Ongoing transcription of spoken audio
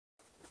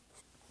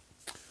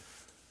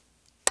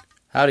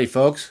Howdy,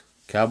 folks.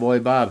 Cowboy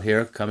Bob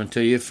here, coming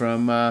to you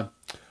from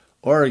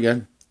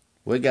Oregon.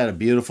 We got a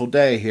beautiful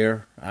day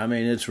here. I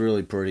mean, it's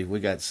really pretty.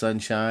 We got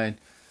sunshine.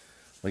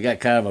 We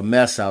got kind of a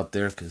mess out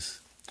there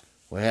because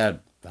we had,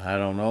 I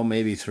don't know,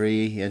 maybe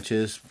 3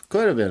 inches.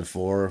 Could have been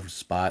 4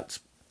 spots.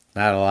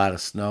 Not a lot of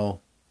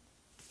snow.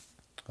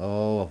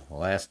 Oh,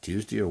 last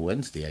Tuesday or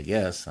Wednesday, I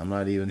guess. I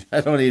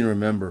don't even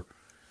remember.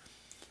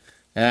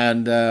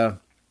 And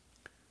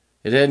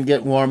it didn't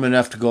get warm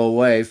enough to go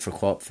away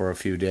for a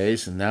few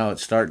days, and now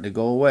it's starting to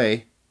go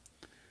away.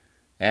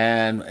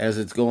 And as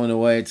it's going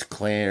away, it's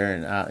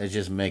clearing out. It's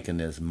just making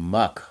this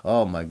muck.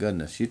 Oh my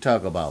goodness! You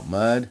talk about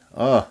mud.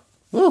 Oh,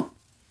 woo!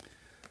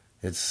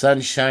 It's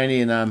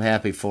sunshiny, and I'm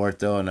happy for it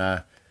though. And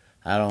I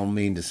don't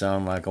mean to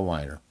sound like a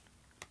whiner,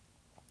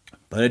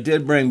 but it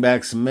did bring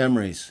back some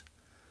memories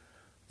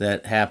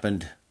that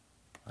happened.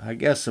 I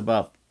guess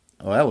that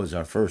was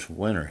our first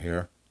winter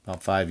here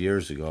about 5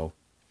 years ago.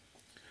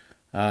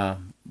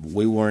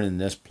 We weren't in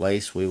this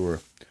place. We were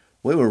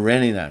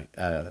renting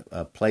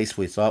a place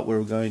we thought we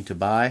were going to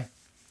buy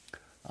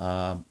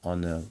on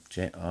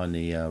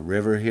the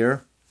river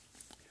here,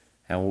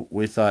 and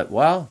we thought,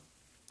 wow,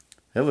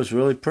 it was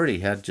really pretty.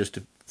 Had just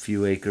a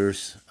few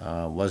acres.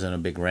 Wasn't a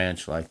big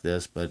ranch like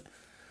this, but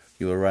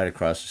you were right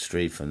across the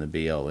street from the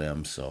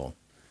BLM, so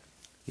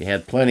you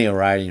had plenty of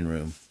riding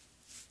room.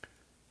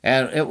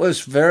 And it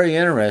was very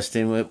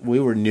interesting. We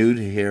were new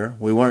to here.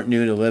 We weren't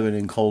new to living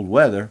in cold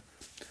weather,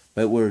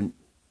 but we're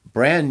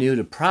brand new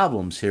to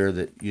problems here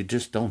that you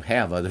just don't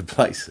have other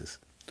places.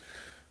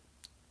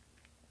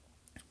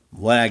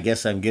 What I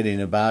guess I'm getting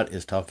about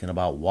is talking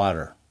about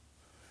water.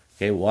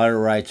 Okay, water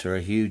rights are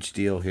a huge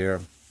deal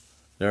here.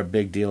 They're a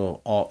big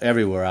deal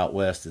everywhere out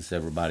west, as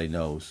everybody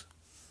knows.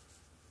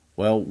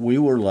 Well, we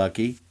were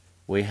lucky.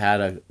 We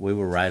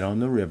were right on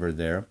the river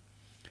there,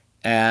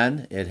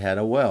 and it had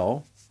a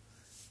well,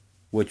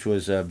 which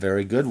was a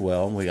very good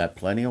well. We got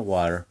plenty of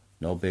water,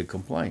 no big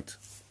complaints.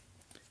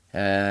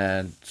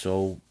 And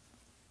so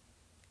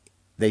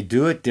they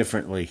do it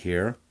differently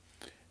here.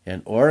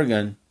 In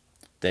Oregon,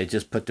 they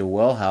just put the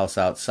well house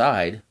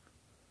outside,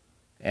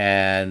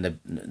 and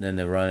then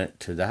they run it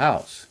to the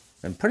house.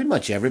 And pretty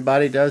much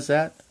everybody does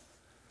that.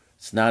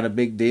 It's not a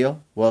big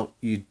deal. Well,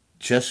 you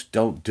just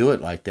don't do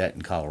it like that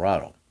in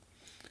Colorado.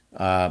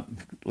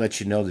 Let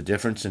you know the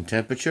difference in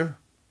temperature.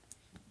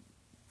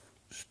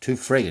 It's too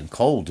friggin'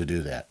 cold to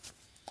do that.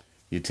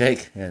 You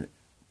take and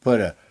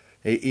put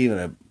even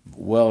a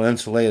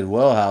well-insulated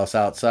well house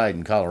outside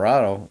in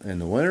Colorado in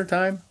the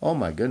wintertime, oh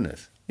my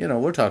goodness.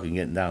 We're talking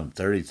getting down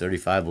 30,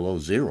 35 below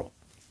zero.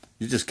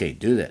 You just can't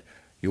do that.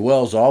 Your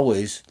well's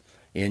always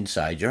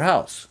inside your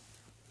house.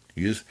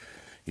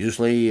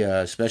 Usually,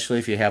 especially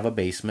if you have a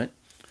basement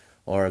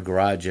or a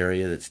garage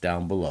area that's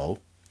down below,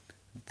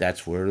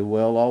 that's where the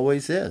well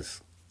always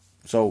is.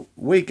 So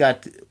we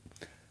get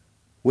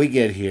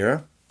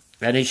here,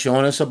 and he's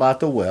showing us about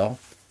the well,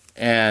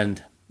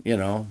 and,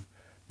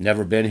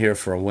 never been here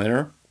for a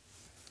winter.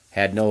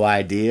 Had no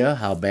idea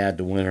how bad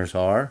the winters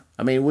are.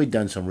 I mean, we'd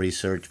done some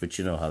research, but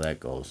you know how that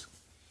goes.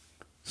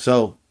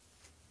 So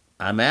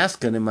I'm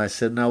asking him, I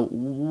said, now,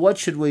 what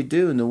should we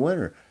do in the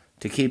winter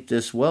to keep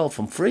this well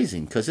from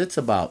freezing? Because it's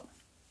about,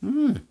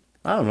 I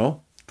don't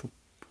know,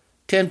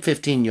 10,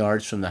 15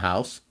 yards from the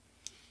house,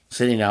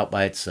 sitting out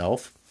by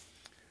itself.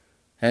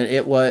 And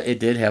it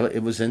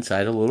was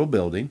inside a little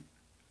building.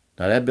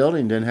 Now, that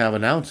building didn't have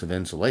an ounce of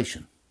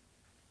insulation.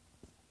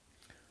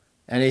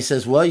 And he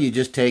says, well, you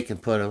just take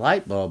and put a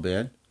light bulb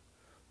in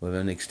with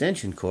an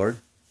extension cord,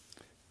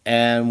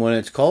 and when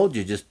it's cold,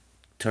 you just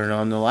turn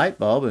on the light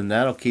bulb, and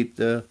that'll keep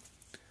the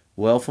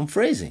well from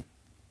freezing.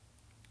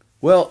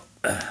 Well,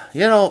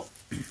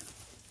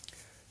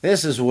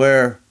 this is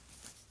where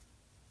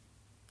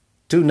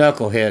two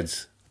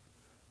knuckleheads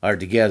are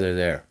together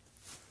there.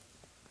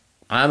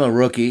 I'm a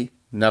rookie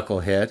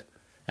knucklehead,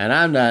 and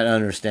I'm not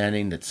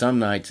understanding that some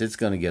nights it's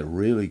going to get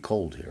really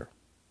cold here.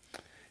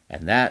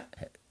 And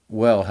that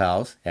well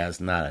house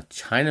has not a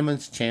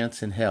Chinaman's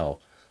chance in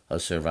hell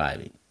of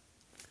surviving.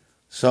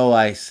 So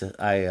I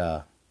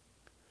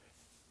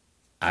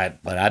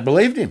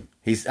believed him.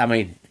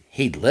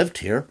 He'd lived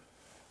here.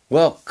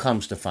 Well,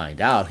 comes to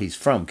find out, he's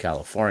from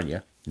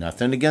California.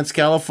 Nothing against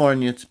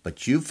Californians,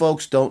 but you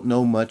folks don't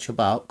know much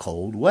about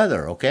cold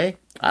weather, okay?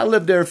 I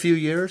lived there a few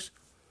years.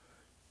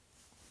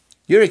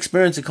 You're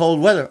experiencing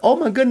cold weather. Oh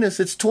my goodness,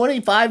 it's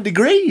 25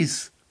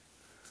 degrees.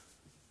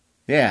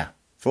 Yeah,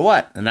 for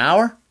what, an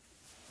hour?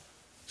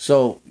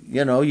 So,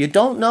 you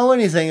don't know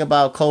anything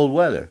about cold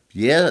weather.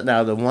 Yeah,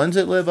 now the ones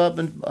that live up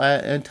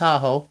in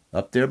Tahoe,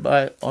 up there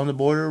on the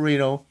border of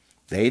Reno,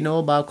 they know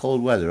about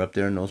cold weather up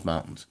there in those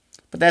mountains.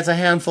 But that's a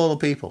handful of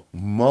people.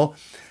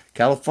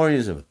 California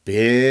is a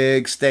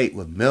big state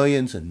with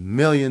millions and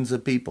millions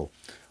of people.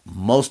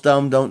 Most of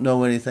them don't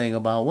know anything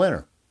about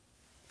winter.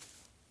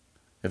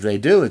 If they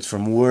do, it's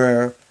from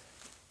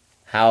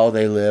how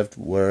they lived,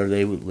 where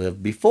they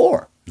lived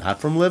before,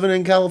 not from living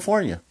in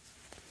California.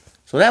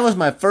 So that was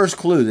my first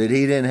clue that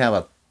he didn't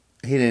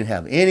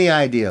have any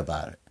idea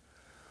about it.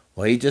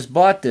 Well, he just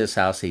bought this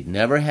house. He'd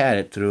never had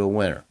it through a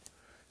winter.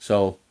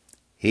 So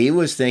He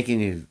was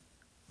thinking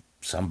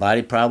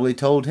somebody probably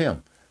told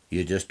him,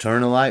 you just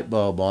turn a light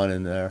bulb on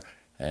in there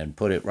and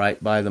put it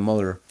right by the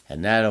motor,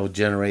 and that'll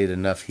generate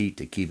enough heat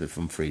to keep it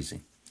from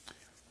freezing.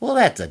 Well,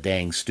 that's a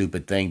dang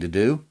stupid thing to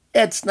do.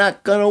 It's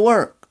not going to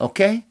work,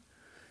 okay?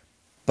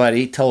 But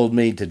he told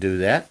me to do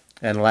that,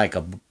 and like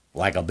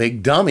a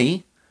big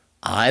dummy,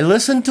 I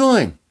listened to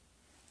him.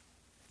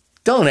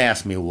 Don't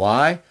ask me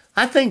why.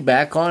 I think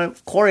back on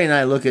it. Corey and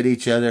I look at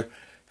each other,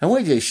 and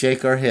we just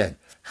shake our head.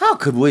 How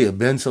could we have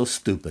been so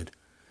stupid?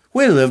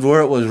 We lived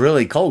where it was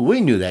really cold. We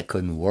knew that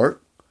couldn't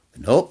work.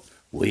 Nope.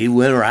 We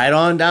went right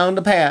on down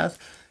the path,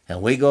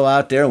 and we go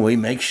out there and we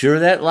make sure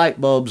that light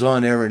bulb's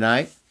on every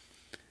night.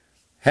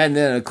 And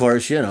then, of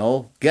course,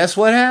 guess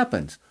what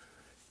happens?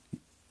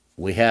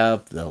 We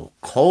have the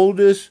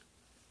coldest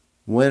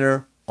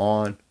winter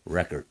on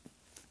record.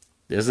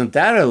 Isn't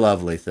that a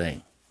lovely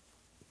thing?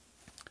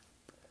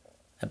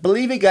 I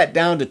believe it got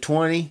down to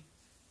 20,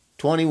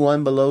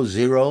 21 below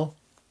zero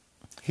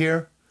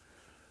here,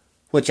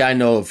 which I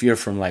know if you're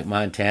from like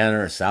Montana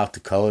or South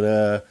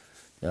Dakota,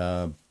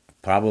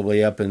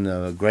 probably up in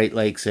the Great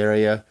Lakes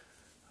area,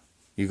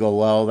 you go,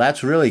 well,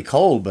 that's really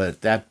cold,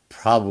 but that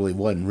probably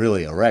wasn't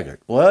really a record.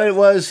 Well, it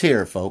was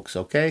here, folks,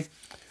 okay?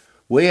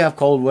 We have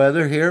cold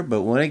weather here,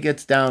 but when it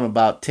gets down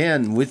about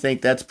 10, we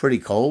think that's pretty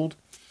cold.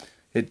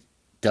 It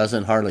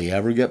doesn't hardly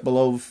ever get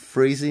below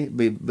freezing,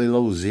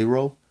 below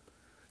zero.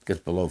 It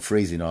gets below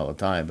freezing all the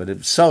time, but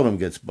it seldom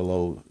gets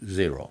below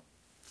zero.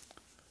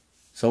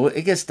 So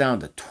it gets down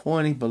to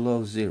 20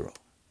 below zero.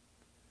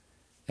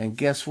 And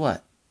guess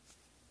what?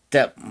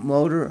 That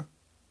motor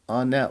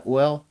on that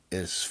well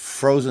is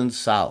frozen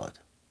solid.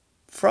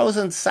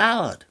 Frozen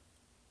solid.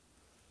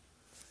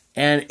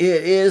 And it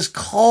is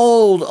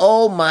cold.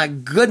 Oh my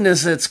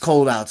goodness, it's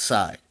cold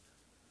outside.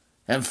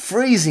 And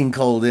freezing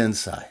cold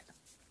inside.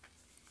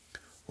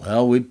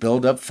 Well, we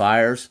built up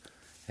fires,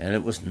 and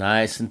it was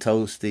nice and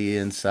toasty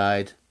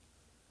inside.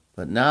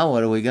 But now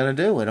what are we going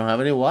to do? We don't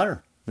have any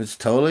water. It's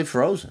totally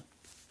frozen.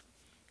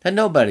 And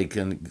nobody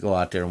can go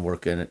out there and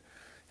work in it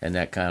in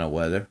that kind of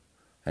weather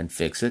and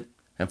fix it.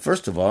 And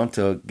first of all,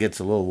 until it gets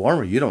a little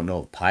warmer, you don't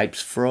know if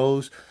pipes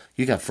froze.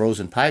 You got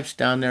frozen pipes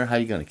down there. How are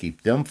you going to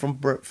keep them from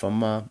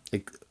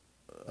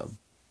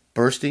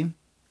bursting?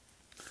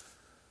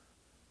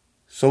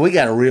 So we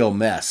got a real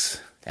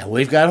mess. And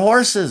we've got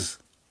horses.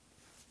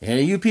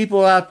 Any of you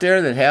people out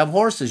there that have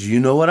horses, you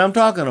know what I'm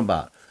talking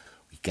about.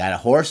 We got a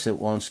horse that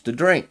wants to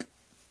drink.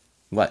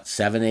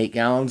 7, 8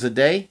 gallons a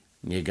day?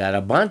 You got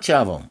a bunch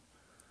of them.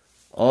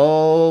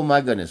 Oh,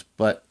 my goodness.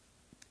 But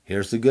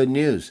here's the good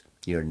news.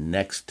 You're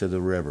next to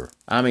the river.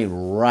 I mean,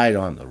 right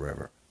on the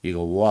river. You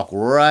can walk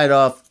right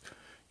off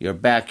your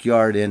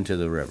backyard into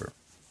the river.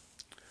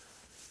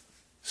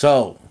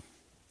 So,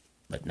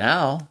 but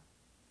now,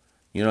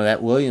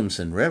 that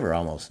Williamson River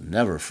almost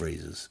never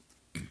freezes.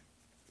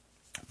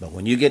 But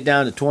when you get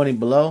down to 20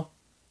 below,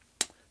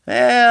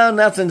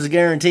 nothing's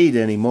guaranteed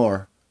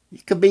anymore.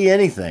 It could be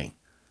anything.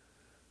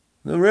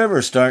 The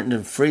river's starting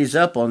to freeze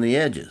up on the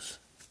edges.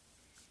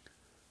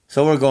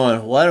 So we're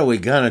going, what are we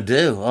going to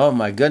do? Oh,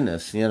 my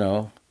goodness,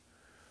 here,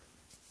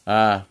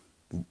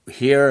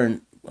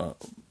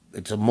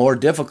 it's more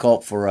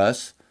difficult for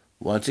us.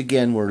 Once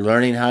again, we're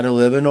learning how to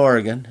live in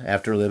Oregon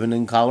after living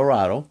in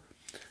Colorado.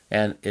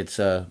 And it's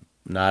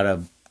not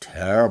a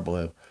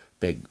terrible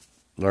big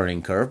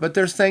learning curve, but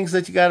there's things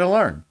that you got to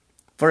learn.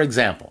 For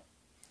example,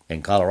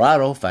 in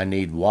Colorado, if I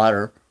need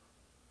water,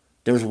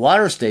 there's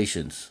water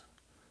stations.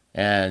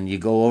 And you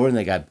go over and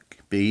they got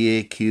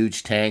big,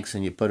 huge tanks,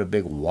 and you put a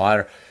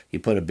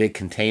big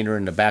container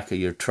in the back of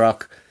your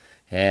truck,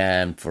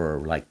 and for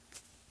like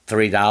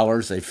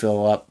 $3, they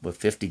fill up with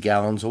 50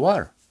 gallons of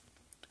water,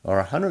 or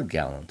 100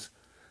 gallons.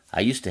 I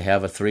used to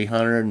have a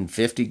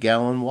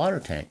 350-gallon water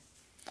tank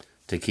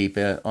to keep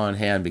it on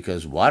hand,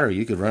 because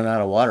you could run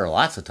out of water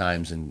lots of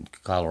times in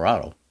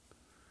Colorado.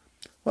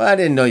 Well, I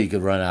didn't know you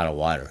could run out of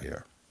water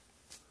here.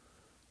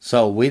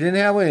 So we didn't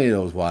have any of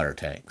those water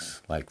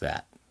tanks like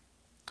that.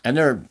 And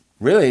they're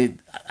really,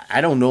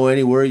 I don't know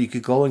anywhere you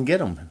could go and get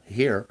them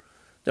here.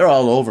 They're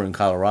all over in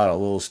Colorado,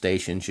 little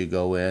stations you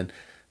go in.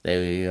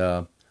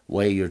 They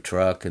weigh your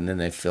truck, and then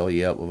they fill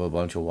you up with a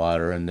bunch of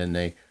water, and then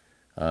they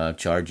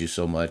charge you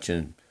so much.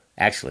 And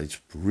actually,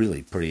 it's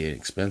really pretty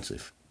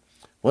inexpensive.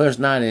 Well, there's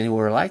not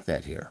anywhere like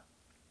that here.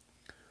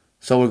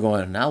 So we're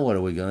going, now what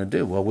are we going to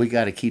do? Well, we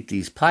got to keep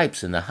these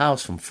pipes in the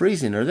house from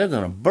freezing, or they're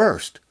going to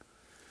burst.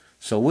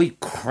 So we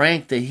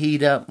crank the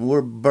heat up, and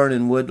we're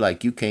burning wood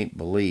like you can't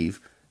believe.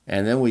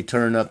 And then we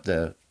turn up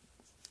the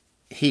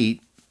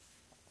heat,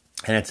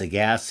 and it's a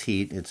gas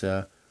heat. It's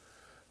no,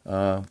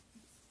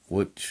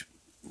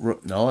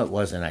 it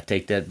wasn't. I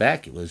take that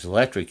back. It was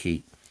electric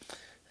heat.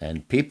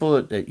 And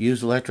people that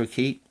use electric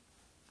heat,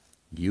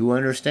 you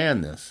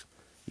understand this.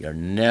 You're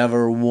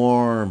never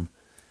warm.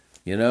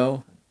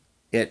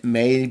 It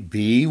may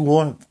be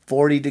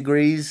 40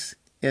 degrees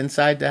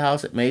inside the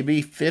house. It may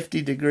be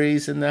 50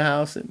 degrees in the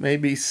house. It may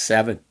be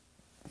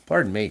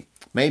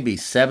maybe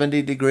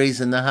 70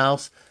 degrees in the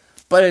house,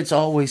 but it's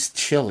always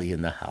chilly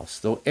in the house.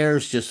 The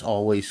air's just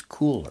always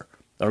cooler.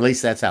 Or at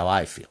least that's how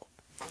I feel.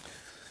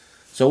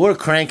 So we're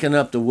cranking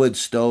up the wood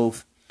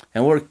stove,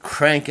 and we're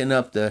cranking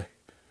up the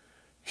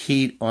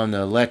heat on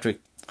the electric.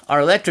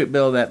 Our electric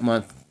bill that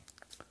month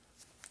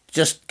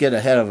just get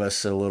ahead of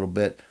us a little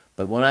bit.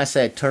 But when I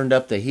say I turned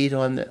up the heat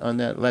on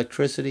that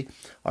electricity,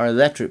 our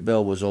electric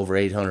bill was over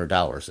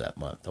 $800 that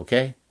month,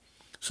 okay?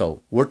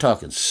 So we're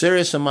talking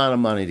serious amount of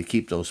money to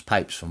keep those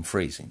pipes from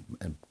freezing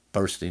and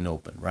bursting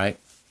open, right?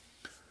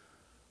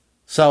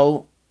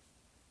 So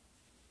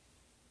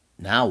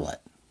now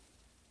what?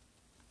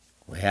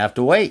 We have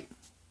to wait.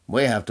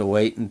 We have to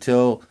wait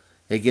until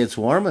it gets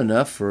warm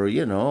enough for,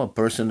 a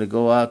person to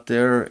go out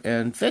there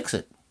and fix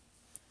it.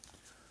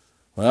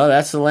 Well,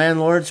 that's the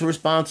landlord's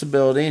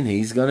responsibility, and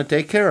he's going to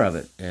take care of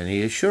it, and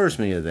he assures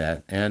me of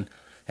that. And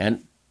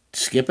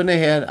skipping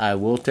ahead, I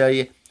will tell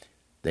you,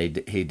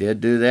 he did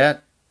do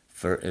that.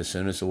 For as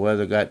soon as the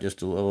weather got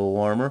just a little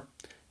warmer,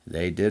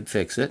 they did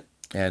fix it,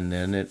 and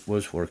then it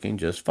was working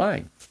just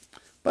fine.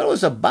 But it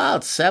was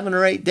about 7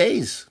 or 8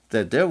 days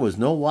that there was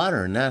no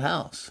water in that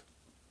house.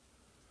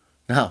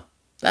 Now,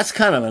 that's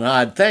kind of an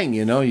odd thing,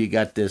 You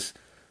got this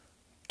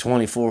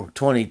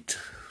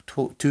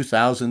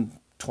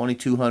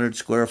 2,200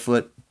 square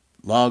foot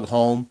log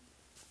home.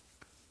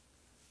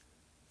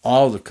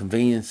 All the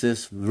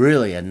conveniences,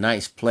 really a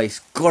nice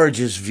place,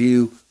 gorgeous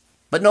view,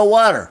 but no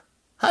water.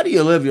 How do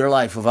you live your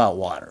life without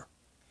water?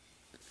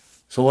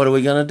 So what are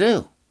we going to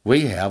do?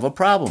 We have a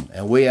problem,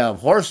 and we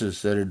have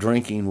horses that are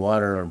drinking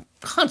water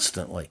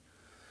constantly.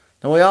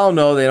 Now, we all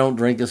know they don't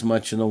drink as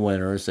much in the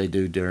winter as they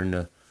do during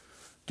the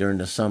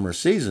summer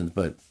seasons,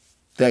 but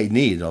they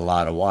need a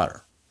lot of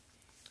water.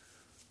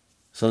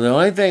 So the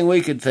only thing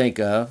we could think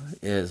of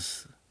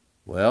is,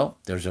 well,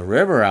 there's a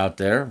river out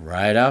there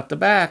right out the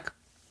back.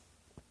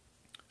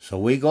 So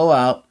we go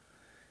out,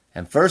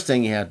 and first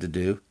thing you have to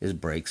do is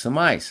break some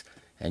ice.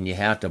 And you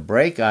have to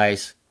break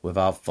ice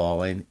without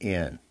falling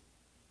in.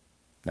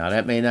 Now,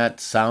 that may not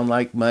sound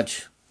like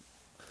much,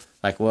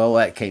 well,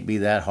 that can't be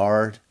that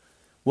hard.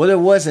 Well, there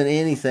wasn't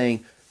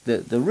anything.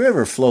 The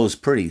river flows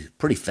pretty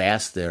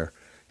fast there.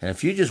 And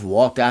if you just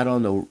walked out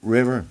on the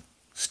river,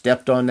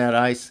 stepped on that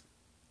ice,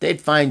 they'd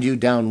find you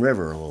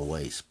downriver a little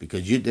ways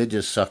because they'd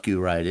just suck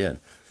you right in.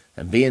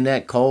 And being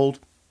that cold,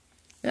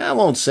 I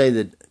won't say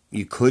that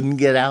you couldn't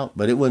get out,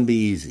 but it wouldn't be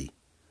easy.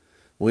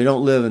 We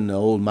don't live in the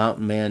old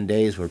mountain man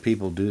days where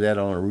people do that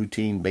on a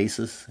routine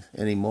basis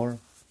anymore.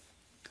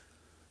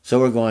 So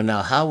we're going,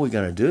 now how are we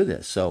going to do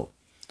this? So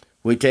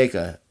we take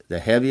the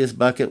heaviest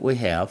bucket we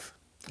have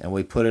and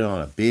we put it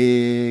on a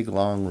big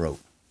long rope.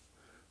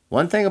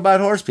 One thing about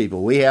horse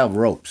people, we have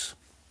ropes.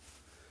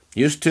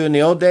 Used to in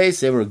the old days,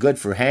 they were good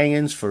for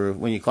hangings for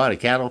when you caught a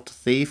cattle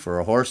thief or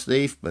a horse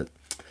thief, but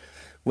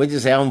we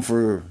just have them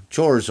for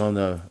chores on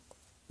the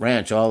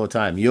ranch all the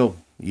time. You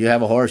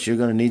have a horse, you're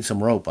going to need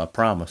some rope, I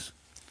promise.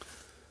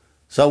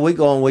 So we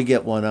go and we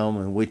get one of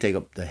them, and we take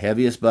up the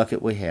heaviest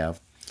bucket we have,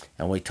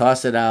 and we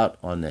toss it out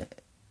from the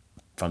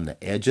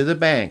edge of the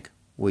bank.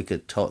 We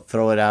could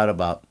throw it out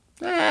about,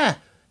 had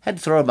to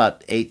throw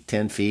about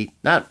 8-10 feet.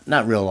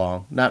 Not real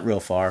long, not real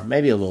far,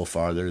 maybe a little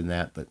farther than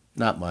that, but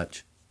not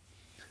much.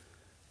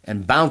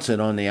 And bounce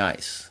it on the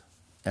ice,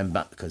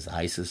 because the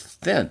ice is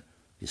thin.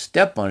 You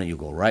step on it, you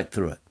go right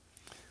through it.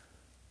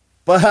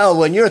 But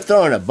when you're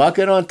throwing a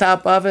bucket on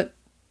top of it,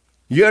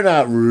 you're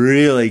not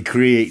really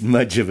creating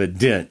much of a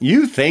dent.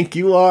 You think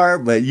you are,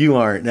 but you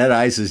aren't. That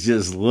ice is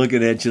just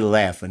looking at you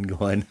laughing,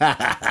 going, ha,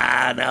 ha,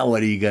 ha, now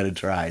what are you going to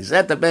try? Is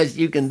that the best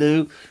you can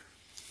do?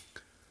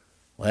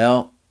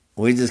 Well,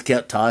 we just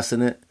kept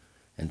tossing it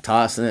and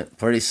tossing it.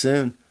 Pretty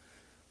soon,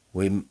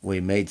 we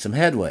made some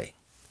headway,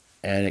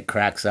 and it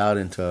cracks out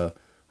into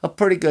a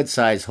pretty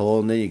good-sized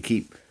hole, and then you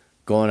keep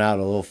going out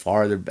a little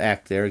farther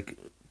back there,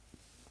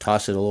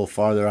 toss it a little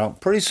farther out.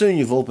 Pretty soon,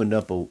 you've opened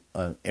up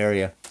an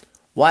area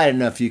wide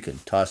enough you can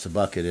toss a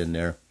bucket in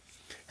there,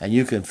 and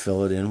you can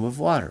fill it in with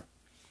water.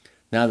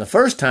 Now, the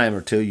first time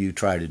or two you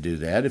try to do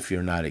that, if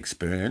you're not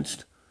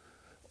experienced,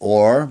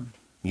 or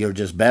you're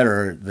just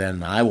better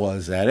than I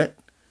was at it,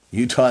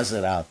 you toss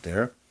it out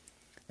there,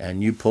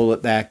 and you pull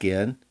it back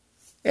in,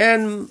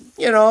 and,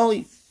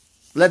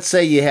 let's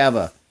say you have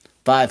a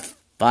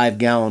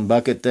five-gallon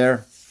bucket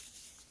there,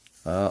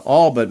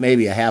 all but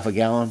maybe a half a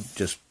gallon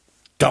just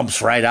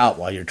dumps right out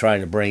while you're trying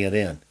to bring it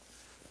in.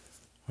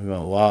 We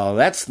go, well,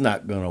 that's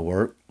not going to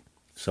work.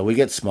 So we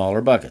get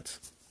smaller buckets,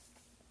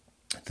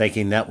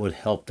 thinking that would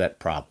help that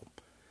problem.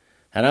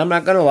 And I'm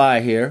not going to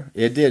lie here,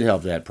 it did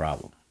help that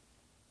problem.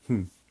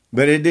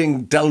 But it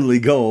didn't totally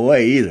go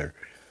away either.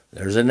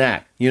 There's a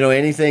knack.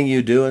 Anything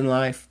you do in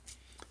life,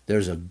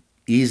 there's an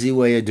easy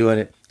way of doing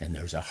it, and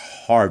there's a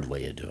hard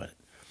way of doing it.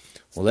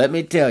 Well, let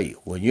me tell you,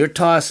 when you're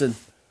tossing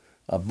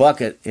a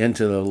bucket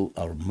into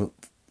a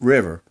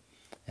river,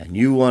 and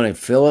you want to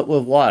fill it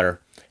with water,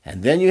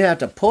 and then you have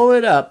to pull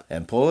it up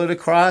and pull it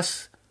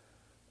across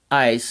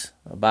ice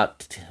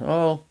about,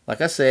 like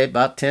I say,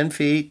 about 10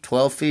 feet,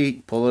 12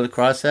 feet, pull it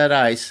across that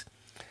ice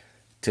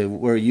to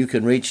where you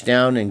can reach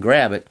down and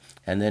grab it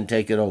and then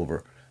take it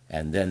over.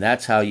 And then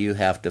that's how you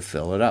have to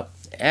fill it up.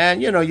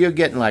 And, you're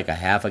getting like a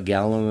half a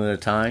gallon at a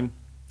time.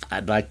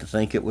 I'd like to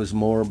think it was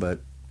more, but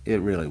it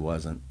really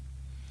wasn't.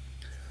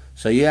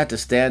 So you have to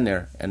stand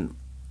there. And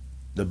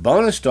the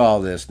bonus to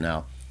all this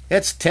now,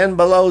 it's 10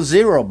 below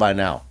zero by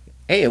now.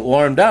 Hey, it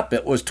warmed up.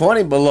 It was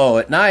 20 below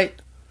at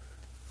night.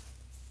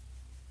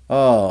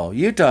 Oh,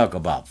 you talk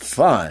about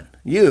fun.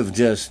 You've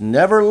just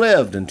never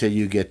lived until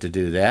you get to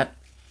do that.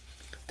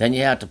 Then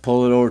you have to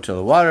pull it over to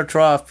the water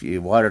trough.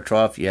 You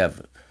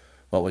have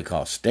what we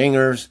call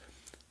stingers.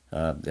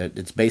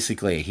 It's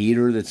basically a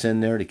heater that's in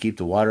there to keep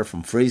the water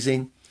from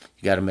freezing.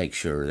 You got to make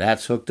sure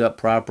that's hooked up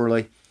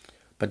properly.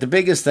 But the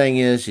biggest thing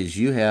is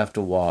you have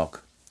to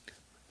walk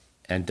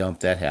and dump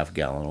that half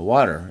gallon of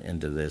water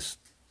into this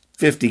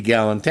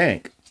 50-gallon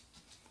tank.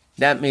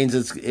 That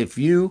means if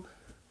you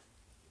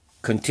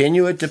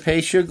continue at the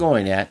pace you're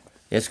going at,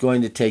 it's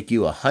going to take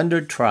you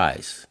 100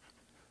 tries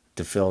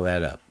to fill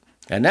that up.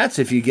 And that's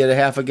if you get a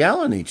half a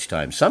gallon each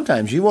time.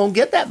 Sometimes you won't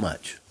get that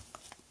much.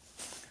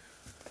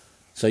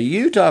 So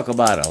you talk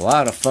about a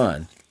lot of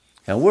fun.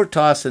 And we're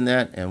tossing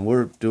that and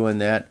we're doing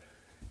that.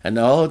 And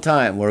the whole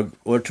time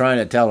we're trying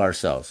to tell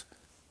ourselves,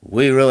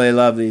 we really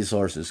love these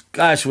horses.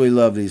 Gosh, we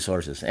love these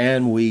horses.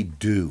 And we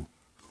do.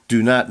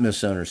 Do not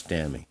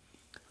misunderstand me.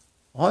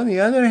 On the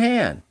other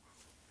hand,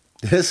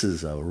 this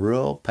is a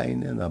real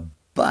pain in the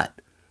butt.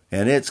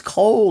 And it's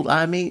cold.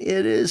 I mean,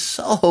 it is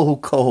so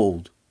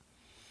cold.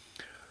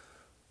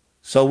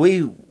 So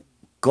we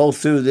go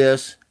through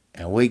this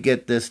and we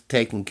get this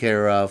taken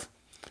care of.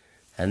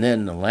 And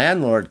then the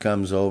landlord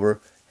comes over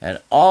and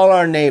all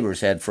our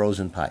neighbors had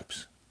frozen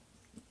pipes.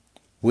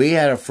 We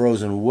had a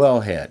frozen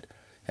wellhead.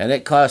 And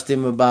it cost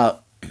him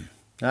about,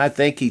 I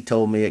think he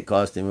told me it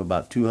cost him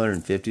about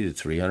 $250 to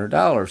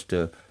 $300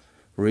 to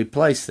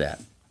replace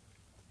that.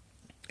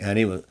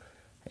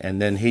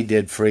 And then he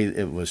did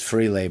it was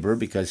free labor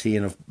because he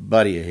and a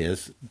buddy of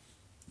his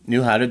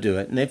knew how to do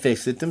it, and they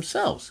fixed it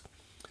themselves.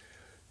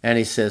 And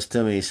he says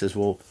to me,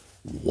 well,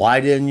 why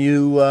didn't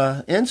you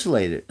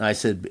insulate it? And I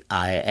said,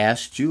 I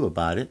asked you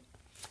about it,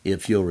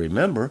 if you'll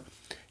remember,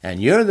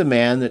 and you're the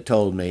man that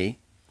told me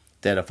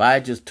that if I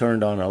just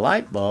turned on a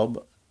light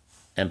bulb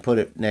and put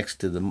it next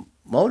to the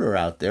motor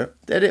out there,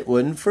 that it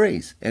wouldn't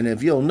freeze. And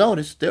if you'll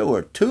notice, there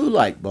were 2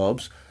 light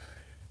bulbs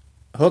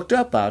hooked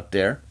up out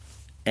there,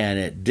 and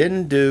it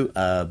didn't do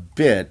a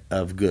bit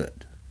of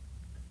good.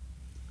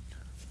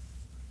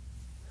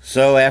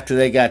 So after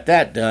they got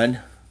that done,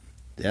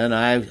 then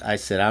I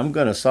said, I'm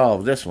going to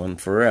solve this one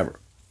forever.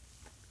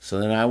 So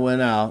then I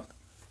went out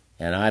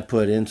and I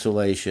put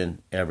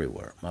insulation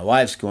everywhere. My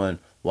wife's going,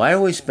 why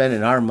are we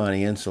spending our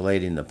money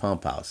insulating the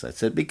pump house? I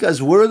said,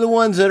 because we're the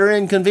ones that are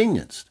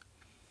inconvenienced.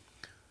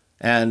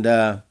 And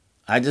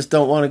I just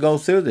don't want to go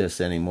through this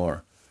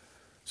anymore.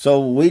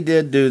 So we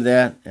did do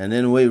that, and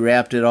then we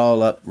wrapped it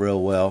all up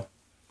real well.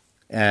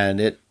 And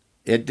it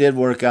did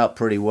work out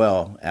pretty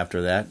well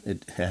after that.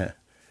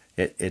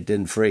 It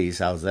didn't freeze.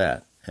 How's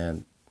that?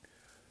 And,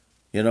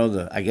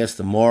 I guess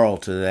the moral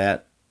to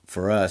that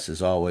for us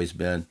has always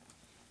been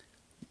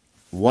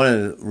one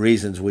of the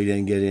reasons we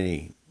didn't get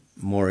any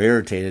more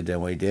irritated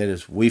than we did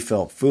is we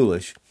felt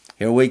foolish.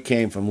 Here we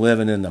came from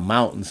living in the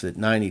mountains at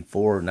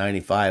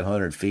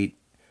 9,500 feet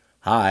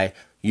high,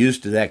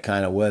 used to that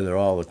kind of weather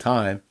all the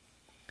time,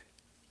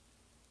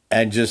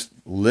 and just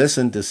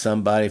listened to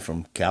somebody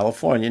from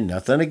California,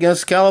 nothing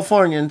against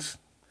Californians,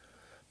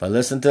 but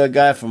listen to a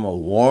guy from a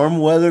warm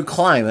weather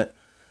climate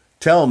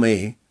tell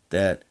me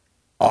that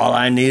all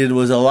I needed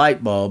was a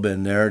light bulb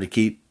in there to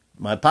keep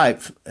my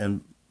pipe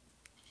and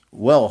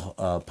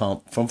well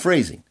pump from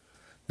freezing.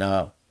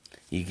 Now,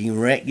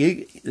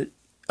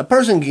 a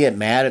person can get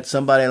mad at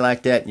somebody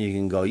like that, and you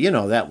can go,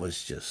 that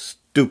was just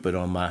stupid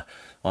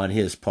on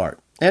his part.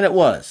 And it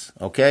was,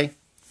 okay?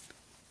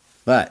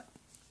 But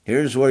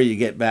here's where you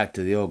get back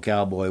to the old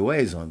cowboy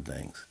ways on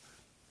things.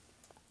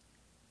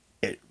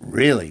 It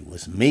really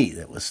was me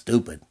that was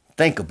stupid.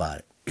 Think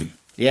about it.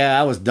 Yeah,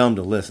 I was dumb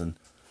to listen.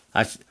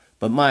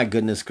 But my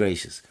goodness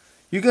gracious.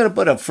 You're going to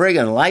put a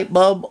friggin' light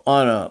bulb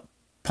on a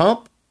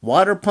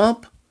water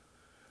pump,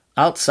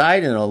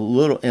 outside in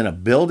a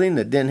building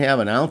that didn't have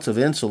an ounce of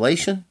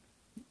insulation?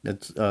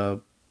 That's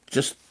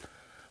just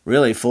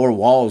really 4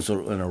 walls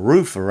and a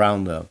roof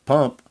around the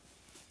pump.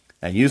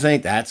 And you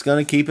think that's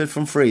going to keep it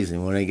from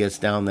freezing when it gets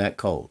down that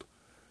cold?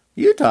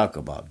 You talk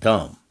about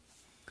dumb.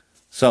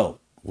 So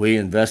we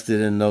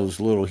invested in those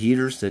little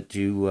heaters that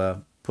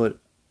you put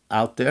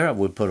out there. I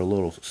would put a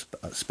little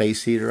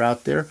space heater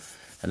out there,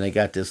 and they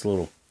got this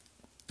little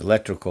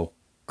electrical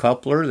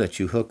coupler that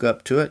you hook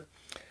up to it.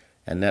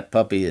 And that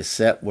puppy is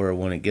set where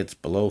when it gets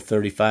below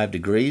 35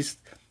 degrees,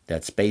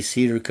 that space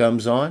heater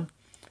comes on,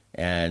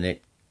 and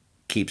it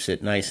keeps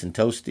it nice and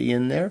toasty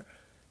in there.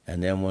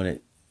 And then when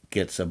it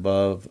gets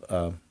above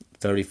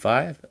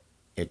 35,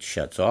 it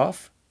shuts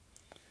off.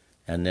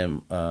 And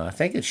then I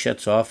think it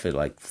shuts off at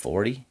like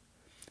 40.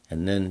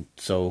 And then,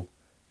 so,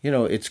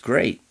 it's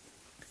great.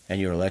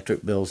 And your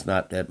electric bill's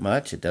not that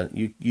much. It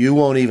doesn't. You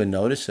won't even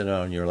notice it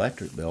on your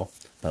electric bill.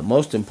 But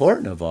most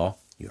important of all,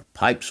 your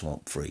pipes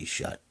won't freeze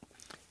shut.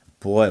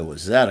 Boy,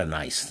 was that a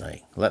nice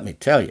thing, let me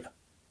tell you.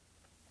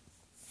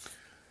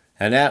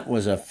 And that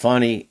was a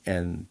funny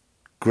and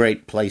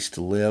great place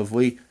to live.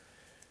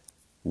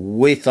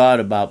 We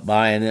thought about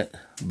buying it,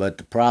 but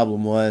the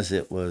problem was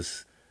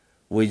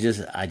I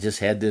just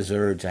had this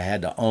urge. I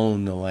had to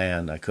own the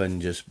land. I couldn't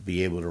just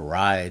be able to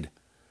ride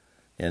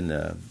in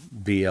the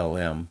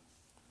BLM.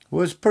 It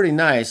was pretty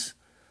nice.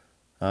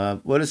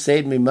 Would have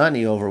saved me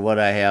money over what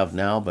I have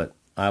now, but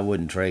I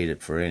wouldn't trade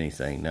it for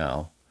anything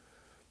now.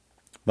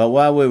 But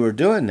while we were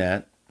doing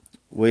that,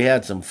 we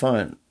had some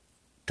fun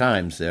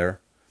times there.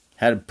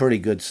 Had a pretty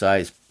good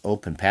sized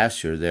open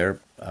pasture there.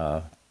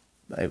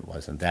 It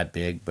wasn't that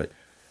big, but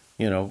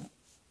 4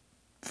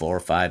 or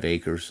 5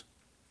 acres.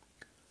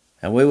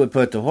 And we would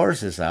put the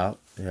horses out,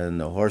 and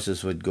the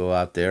horses would go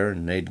out there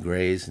and they'd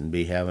graze and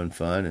be having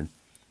fun. And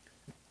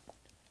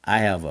I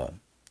have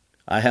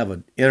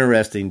an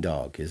interesting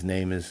dog. His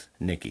name is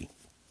Nicky.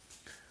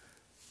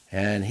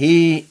 And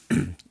he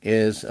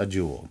is a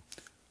jewel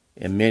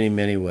in many,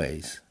 many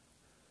ways.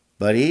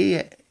 But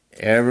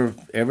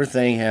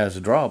everything has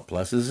a draw,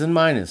 pluses and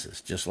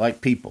minuses, just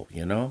like people,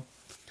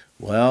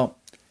 Well,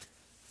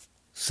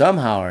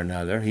 somehow or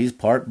another, he's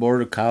part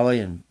Border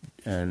Collie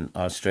and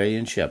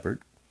Australian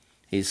Shepherd.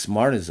 He's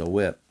smart as a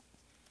whip.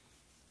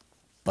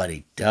 But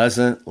he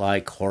doesn't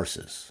like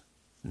horses.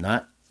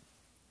 Not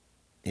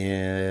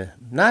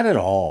at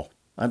all.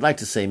 I'd like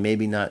to say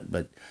maybe not,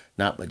 but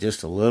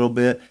just a little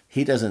bit.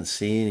 He doesn't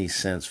see any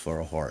sense for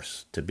a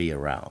horse to be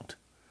around.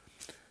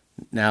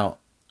 Now,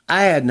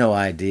 I had no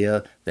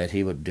idea that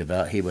he would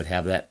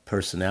have that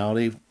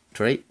personality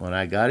trait when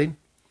I got him,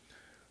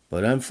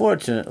 but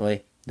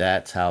unfortunately,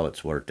 that's how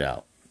it's worked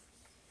out.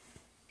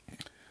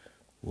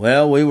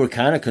 Well, we were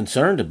kind of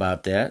concerned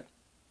about that,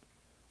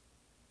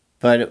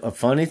 but a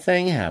funny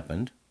thing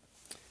happened.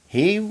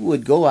 He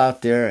would go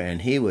out there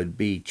and he would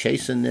be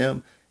chasing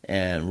them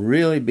and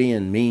really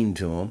being mean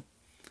to them.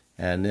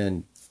 And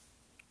then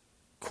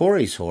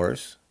Corey's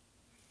horse,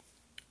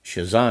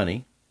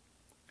 Shazani.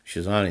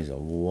 Shazani's a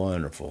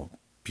wonderful,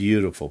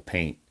 beautiful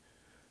paint.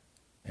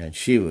 And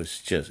she's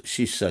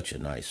such a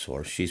nice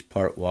horse. She's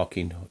part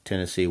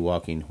Tennessee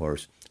walking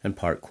horse and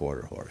part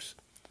quarter horse.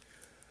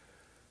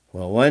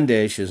 Well, one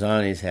day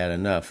Shazani's had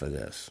enough of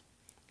this.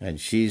 And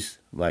she's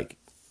like,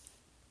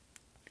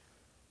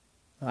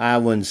 I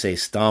wouldn't say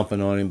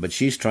stomping on him, but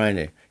she's trying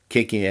to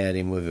kick at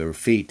him with her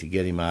feet to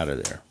get him out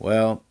of there.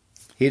 Well,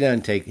 he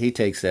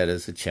takes that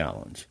as a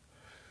challenge.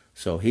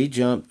 So he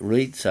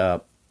reaches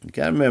up. You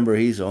gotta remember,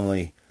 he's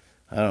only,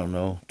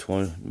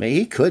 20, maybe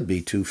he could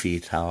be 2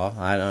 feet tall.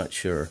 I'm not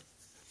sure.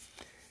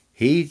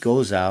 He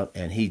goes out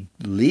and he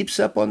leaps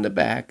up on the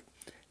back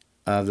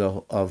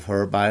of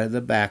her, by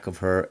the back of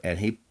her, and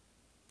he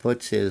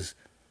puts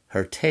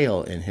her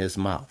tail in his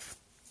mouth.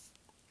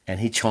 And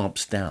he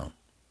chomps down.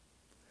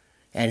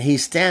 And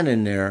he's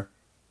standing there.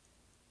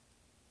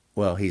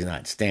 Well, he's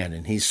not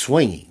standing. He's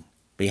swinging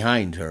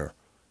behind her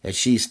as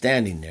she's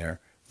standing there,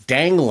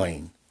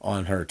 dangling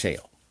on her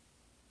tail.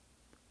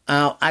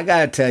 Now, I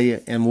got to tell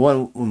you, in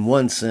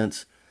one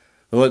sense,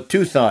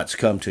 2 thoughts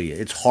come to you.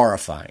 It's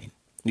horrifying.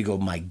 You go,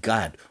 my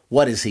God,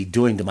 what is he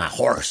doing to my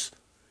horse?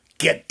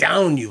 Get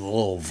down, you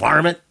little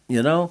varmint,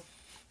 And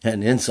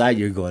inside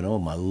you're going, oh,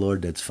 my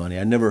Lord, that's funny.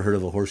 I never heard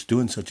of a horse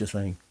doing such a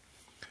thing.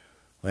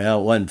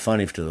 Well, it wasn't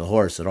funny to the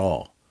horse at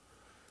all.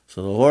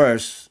 So the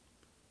horse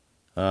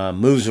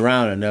moves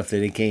around enough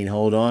that he can't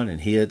hold on,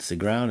 and he hits the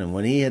ground. And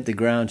when he hit the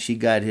ground, she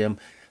got him.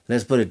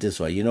 Let's put it this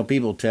way.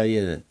 People tell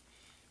you that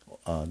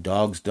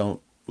dogs don't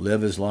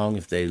live as long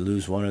if they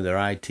lose one of their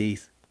eye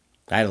teeth.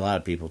 I had a lot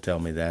of people tell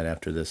me that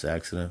after this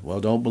accident. Well,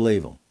 don't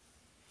believe them.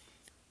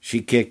 She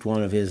kicked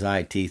one of his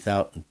eye teeth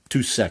out in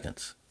 2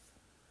 seconds.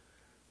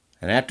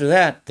 And after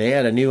that, they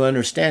had a new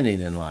understanding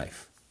in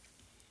life.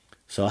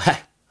 So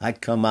I'd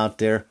come out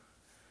there,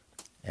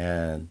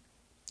 and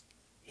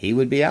he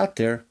would be out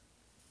there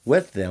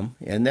with them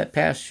in that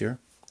pasture.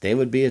 They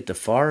would be at the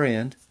far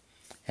end,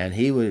 and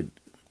he would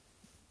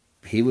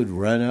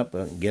run up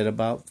and get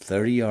about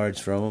 30 yards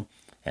from them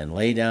and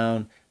lay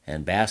down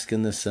and bask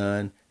in the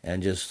sun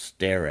and just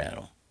stare at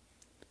them.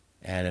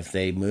 And if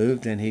they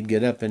moved, then he'd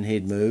get up and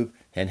he'd move,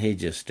 and he'd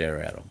just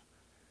stare at them.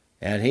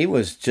 And he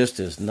was just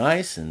as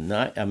nice it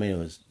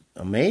was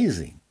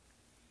amazing.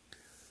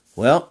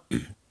 Well,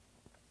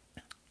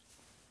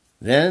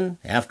 then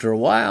after a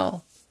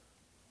while,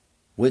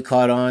 we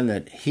caught on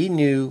that he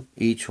knew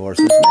each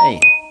horse's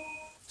name.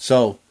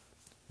 So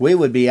we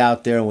would be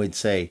out there and we'd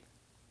say,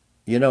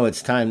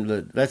 it's time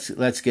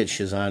let's get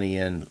Shazani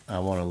in. I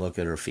want to look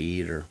at her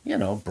feet, or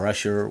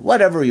brush her,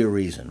 whatever your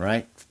reason,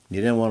 right?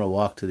 You didn't want to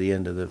walk to the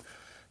end of the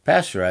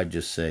pasture. I'd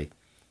just say,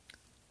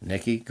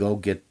 Nicky, go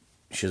get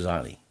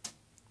Shazani.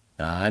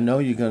 Now I know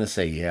you're going to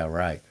say, yeah,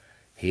 right.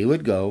 He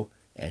would go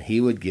and he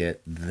would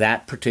get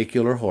that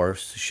particular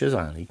horse,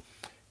 Shazani,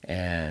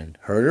 and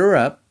herd her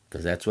up,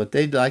 because that's what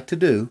they'd like to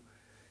do,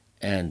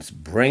 and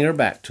bring her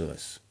back to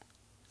us.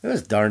 It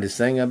was the darndest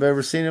thing I've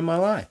ever seen in my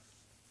life.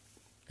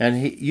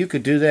 And you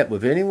could do that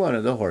with any one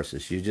of the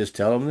horses. You just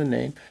tell him the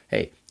name.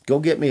 Hey, go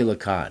get me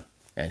Lacan.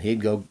 And he'd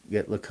go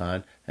get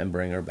Lacan and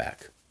bring her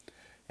back.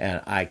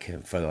 And I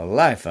can, for the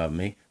life of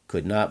me,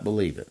 could not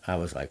believe it. I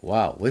was like,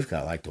 wow, we've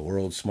got like the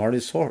world's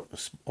smartest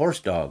horse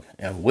dog.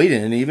 And we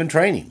didn't even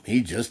train him. He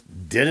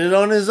just did it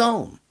on his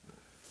own.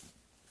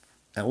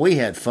 And we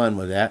had fun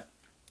with that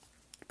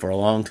for a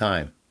long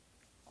time.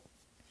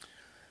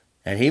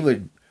 And he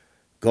would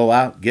go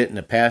out, get in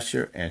the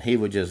pasture, and he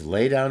would just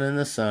lay down in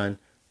the sun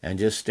and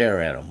just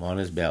stare at him on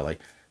his belly,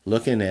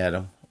 looking at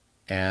him,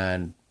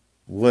 and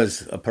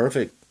was a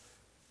perfect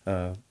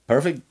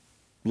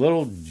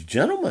little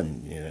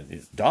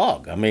gentleman,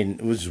 dog. I mean,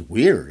 it was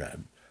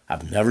weird.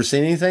 I've never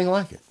seen anything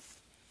like it.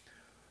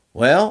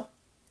 Well,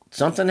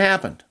 something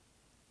happened.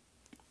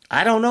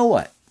 I don't know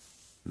what.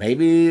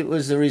 Maybe it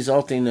was the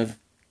resulting of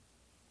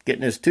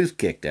getting his tooth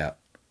kicked out.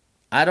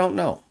 I don't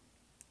know.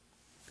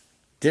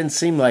 Didn't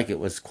seem like it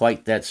was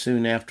quite that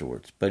soon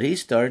afterwards, but he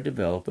started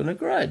developing a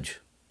grudge.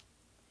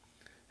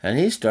 And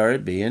he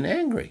started being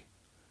angry.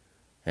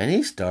 And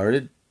he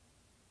started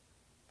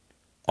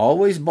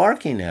always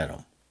barking at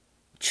them,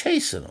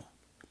 chasing them,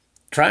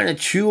 trying to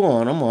chew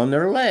on them on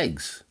their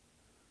legs.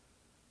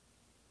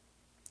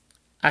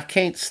 I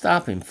can't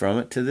stop him from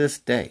it to this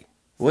day.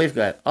 We've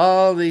got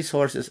all these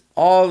horses,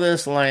 all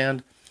this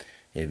land.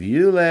 If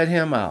you let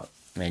him out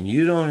and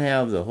you don't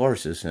have the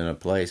horses in a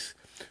place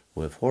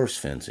with horse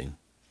fencing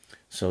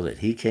so that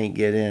he can't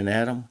get in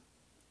at them,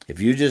 if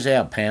you just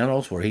have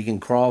panels where he can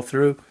crawl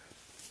through,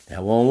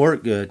 that won't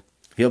work good.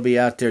 He'll be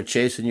out there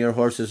chasing your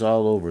horses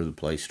all over the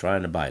place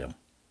trying to bite them.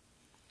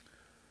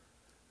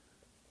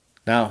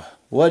 Now,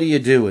 what do you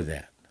do with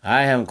that?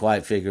 I haven't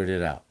quite figured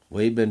it out.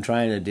 We've been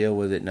trying to deal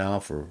with it now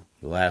for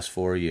the last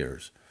 4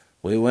 years.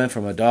 We went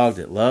from a dog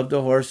that loved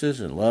the horses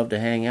and loved to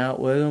hang out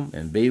with them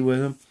and be with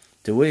them,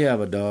 to we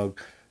have a dog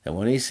that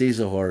when he sees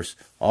a horse,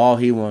 all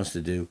he wants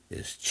to do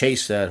is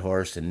chase that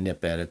horse and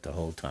nip at it the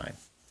whole time.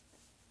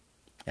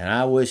 And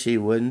I wish he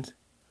wouldn't.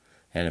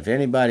 And if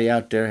anybody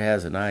out there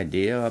has an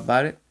idea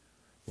about it,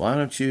 why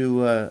don't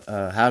you,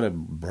 how to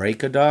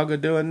break a dog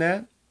of doing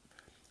that?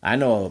 I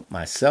know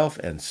myself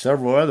and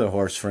several other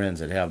horse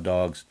friends that have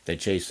dogs that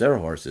chase their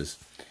horses.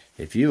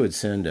 If you would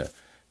send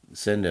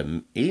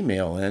an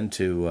email in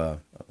to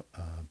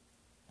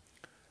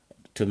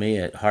me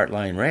at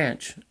Heartline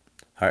Ranch,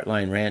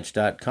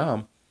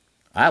 heartlineranch.com,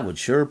 I would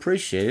sure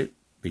appreciate it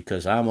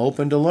because I'm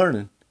open to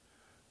learning.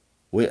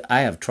 I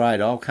have tried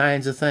all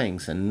kinds of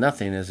things and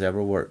nothing has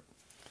ever worked.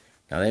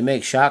 Now they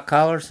make shock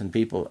collars, and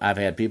I've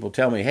had people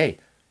tell me, hey,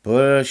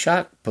 put a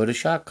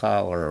shock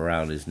collar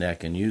around his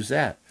neck and use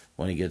that.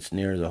 When he gets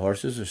near the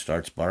horses or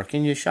starts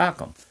barking, you shock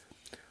him.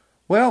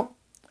 Well,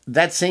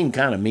 that seemed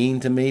kind of mean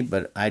to me,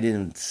 but I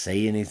didn't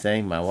say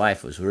anything. My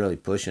wife was really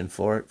pushing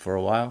for it for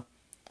a while.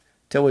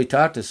 Till we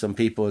talked to some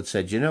people that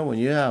said, when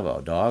you have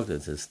a dog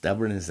that's as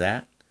stubborn as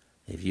that,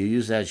 if you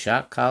use that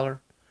shock collar,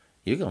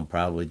 you're going to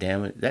probably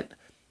damage that.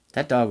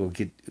 That dog will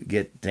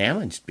get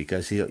damaged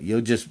because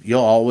you'll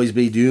always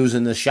be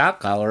using the shock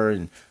collar,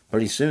 and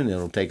pretty soon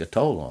it'll take a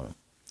toll on him.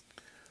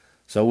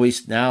 So we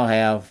now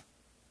have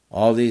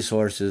all these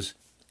horses,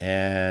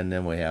 and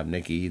then we have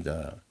Nikki,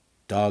 the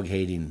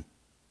dog-hating,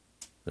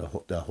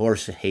 the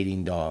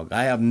horse-hating dog.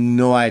 I have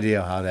no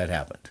idea how that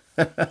happened.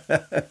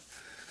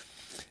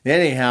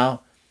 Anyhow,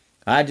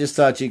 I just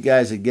thought you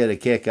guys would get a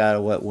kick out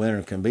of what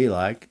winter can be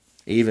like,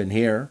 even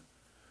here.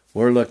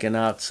 We're looking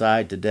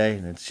outside today,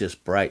 and it's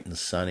just bright and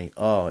sunny.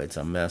 Oh, it's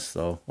a mess,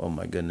 though. Oh,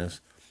 my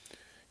goodness.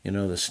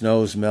 The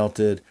snow's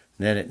melted,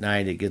 and then at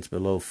night it gets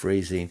below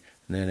freezing,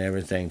 and then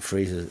everything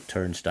freezes, it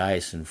turns to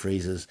ice and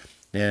freezes.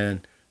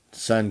 Then the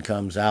sun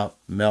comes out,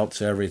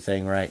 melts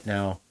everything right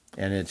now,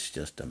 and it's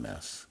just a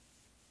mess.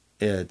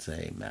 It's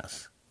a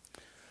mess.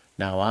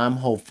 Now, I'm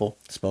hopeful.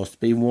 It's supposed to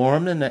be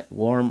warm.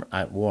 Warm.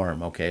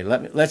 Okay,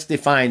 let's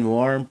define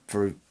warm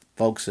for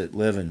folks that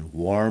live in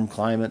warm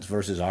climates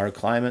versus our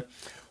climate.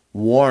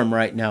 Warm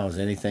right now is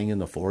anything in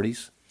the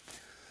 40s,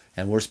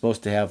 and we're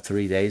supposed to have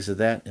 3 days of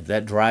that. If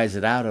that dries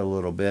it out a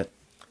little bit,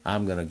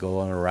 I'm going to go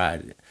on a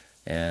ride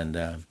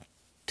and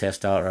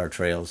test out our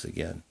trails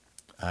again.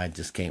 I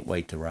just can't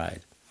wait to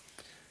ride.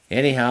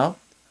 Anyhow,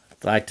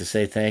 I'd like to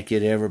say thank you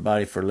to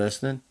everybody for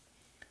listening.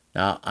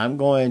 Now, I'm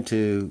going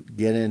to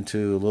get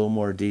into a little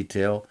more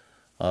detail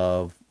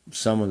of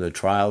some of the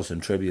trials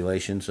and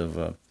tribulations of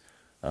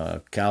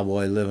a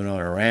cowboy living on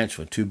a ranch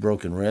with 2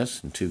 broken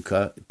wrists and two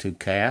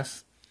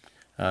casts.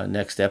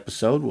 Next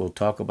episode, we'll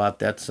talk about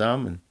that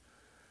some. And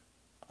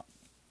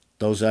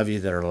those of you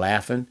that are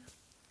laughing,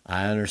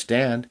 I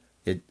understand.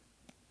 It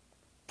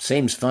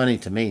seems funny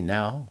to me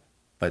now,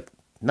 but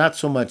not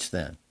so much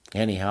then.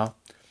 Anyhow,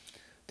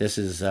 this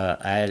is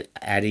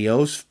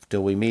adios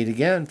till we meet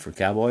again for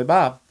Cowboy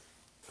Bob.